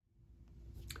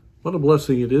What a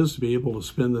blessing it is to be able to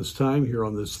spend this time here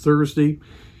on this Thursday.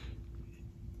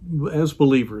 As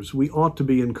believers, we ought to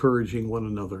be encouraging one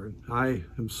another. I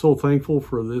am so thankful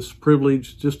for this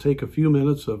privilege. Just take a few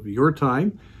minutes of your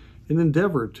time and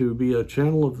endeavor to be a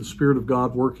channel of the Spirit of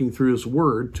God working through His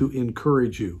Word to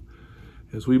encourage you.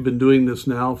 As we've been doing this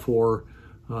now for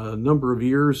a number of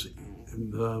years,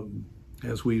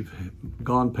 as we've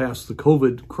gone past the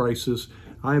COVID crisis,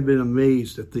 I've been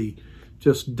amazed at the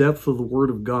just depth of the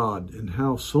Word of God and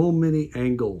how so many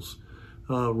angles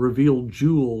reveal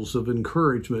jewels of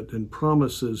encouragement and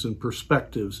promises and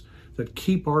perspectives that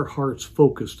keep our hearts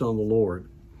focused on the Lord.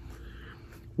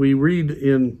 We read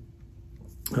in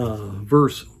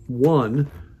verse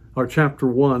 1, or chapter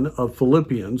 1 of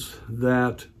Philippians,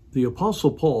 that the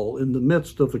Apostle Paul, in the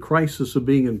midst of the crisis of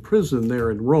being in prison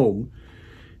there in Rome,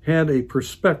 had a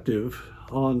perspective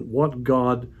on what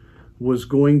God was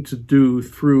going to do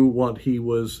through what he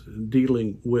was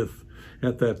dealing with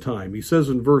at that time. He says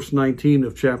in verse 19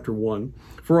 of chapter 1,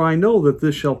 "For I know that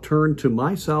this shall turn to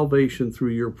my salvation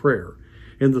through your prayer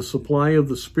and the supply of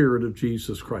the Spirit of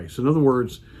Jesus Christ." In other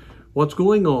words, what's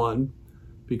going on,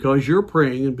 because you're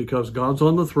praying and because God's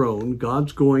on the throne,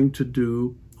 God's going to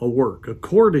do a work,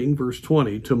 according, verse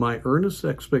 20, to my earnest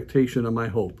expectation and my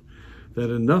hope, that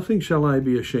in nothing shall I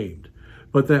be ashamed,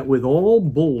 but that with all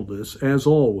boldness, as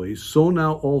always, so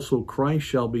now also Christ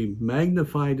shall be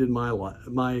magnified in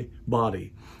my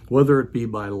body, whether it be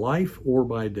by life or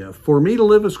by death. For me to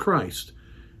live is Christ,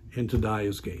 and to die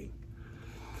is gain.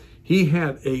 He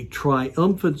had a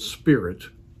triumphant spirit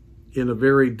in a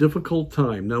very difficult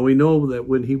time. Now we know that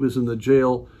when he was in the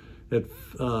jail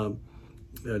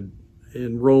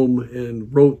in Rome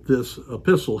and wrote this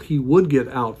epistle, he would get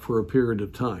out for a period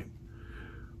of time.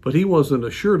 But he wasn't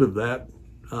assured of that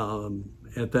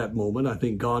at that moment. I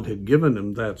think God had given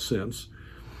him that sense.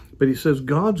 But he says,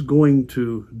 God's going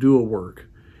to do a work,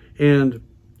 and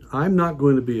I'm not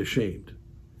going to be ashamed.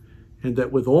 And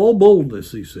that with all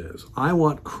boldness, he says, I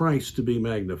want Christ to be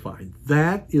magnified.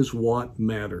 That is what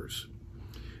matters.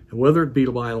 And whether it be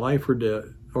by life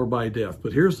or by death.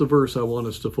 But here's the verse I want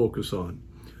us to focus on.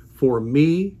 For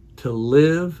me to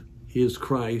live is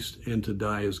Christ, and to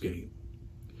die is gain.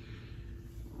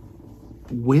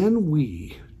 When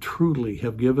we truly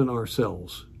have given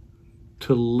ourselves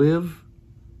to live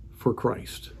for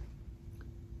Christ,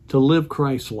 to live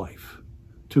Christ's life,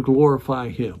 to glorify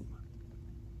Him,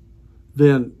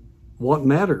 then what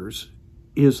matters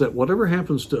is that whatever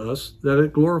happens to us, that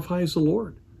it glorifies the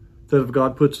Lord. That if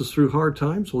God puts us through hard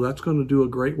times, well, that's going to do a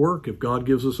great work. If God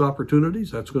gives us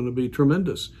opportunities, that's going to be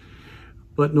tremendous.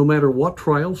 But no matter what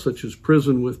trials, such as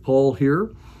prison with Paul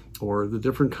here, or the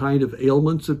different kind of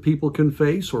ailments that people can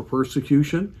face, or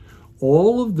persecution,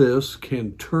 all of this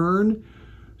can turn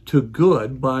to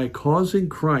good by causing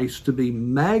Christ to be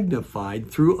magnified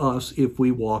through us if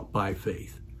we walk by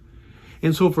faith.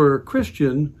 And so for a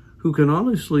Christian who can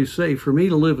honestly say, for me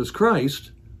to live is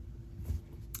Christ,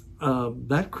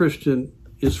 that Christian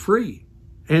is free,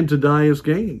 and to die is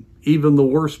gain. Even the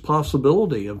worst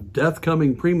possibility of death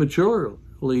coming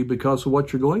prematurely because of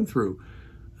what you're going through,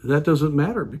 that doesn't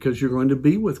matter, because you're going to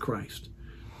be with Christ.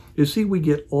 You see, we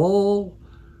get all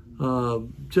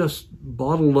just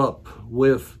bottled up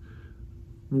with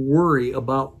worry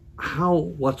about how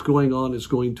what's going on is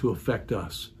going to affect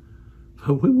us.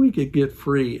 But when we could get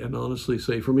free and honestly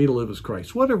say, for me to live is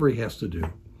Christ, whatever He has to do,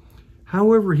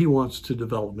 however He wants to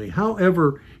develop me,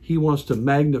 however He wants to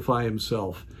magnify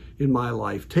Himself in my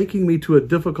life, taking me to a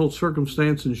difficult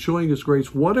circumstance and showing His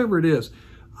grace, whatever it is,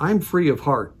 I'm free of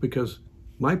heart, because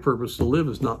my purpose to live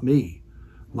is not me.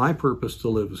 My purpose to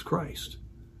live is Christ.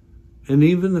 And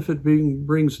even if it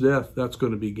brings death, that's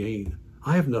going to be gain.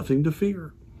 I have nothing to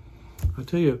fear. I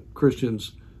tell you,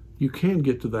 Christians, you can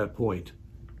get to that point.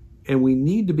 And we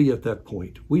need to be at that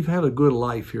point. We've had a good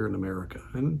life here in America.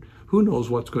 And who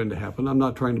knows what's going to happen. I'm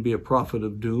not trying to be a prophet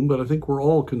of doom, but I think we're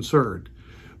all concerned.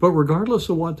 But regardless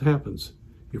of what happens,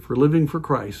 if we're living for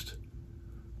Christ,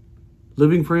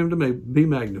 living for Him to be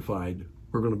magnified,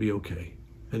 we're going to be okay.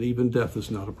 And even death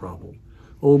is not a problem.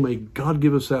 Oh, may God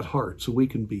give us that heart so we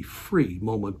can be free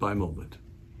moment by moment.